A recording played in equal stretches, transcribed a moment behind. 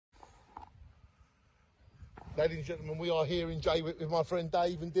Ladies and gentlemen, we are here in Jaywick with my friend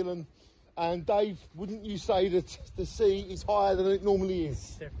Dave and Dylan. And Dave, wouldn't you say that the sea is higher than it normally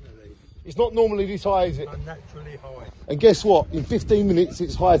is? Definitely. It's not normally this high, is it? Unnaturally high. And guess what? In 15 minutes,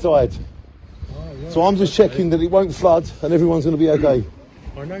 it's high tide. Oh, right. So I'm just checking that it won't flood and everyone's going to be okay.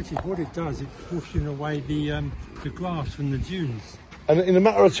 I noticed what it does, it's pushing away the grass from the dunes. And in a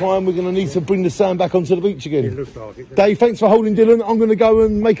matter of time, we're going to need to bring the sand back onto the beach again. It looks like it. Dave, thanks for holding Dylan. I'm going to go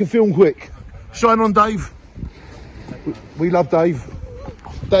and make a film quick. Shine on, Dave. We love Dave.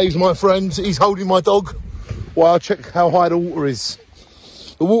 Dave's my friend. He's holding my dog while I check how high the water is.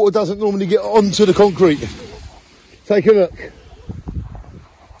 The water doesn't normally get onto the concrete. Take a look.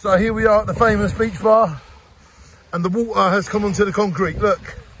 So here we are at the famous beach bar, and the water has come onto the concrete.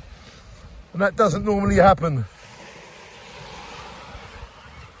 Look. And that doesn't normally happen.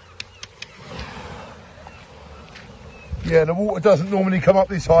 Yeah, the water doesn't normally come up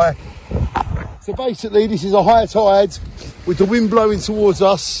this high. So basically, this is a higher tide with the wind blowing towards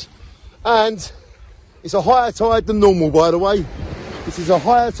us, and it's a higher tide than normal, by the way. This is a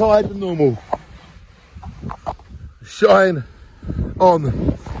higher tide than normal. Shine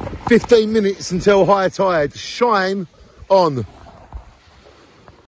on. 15 minutes until high tide. Shine on.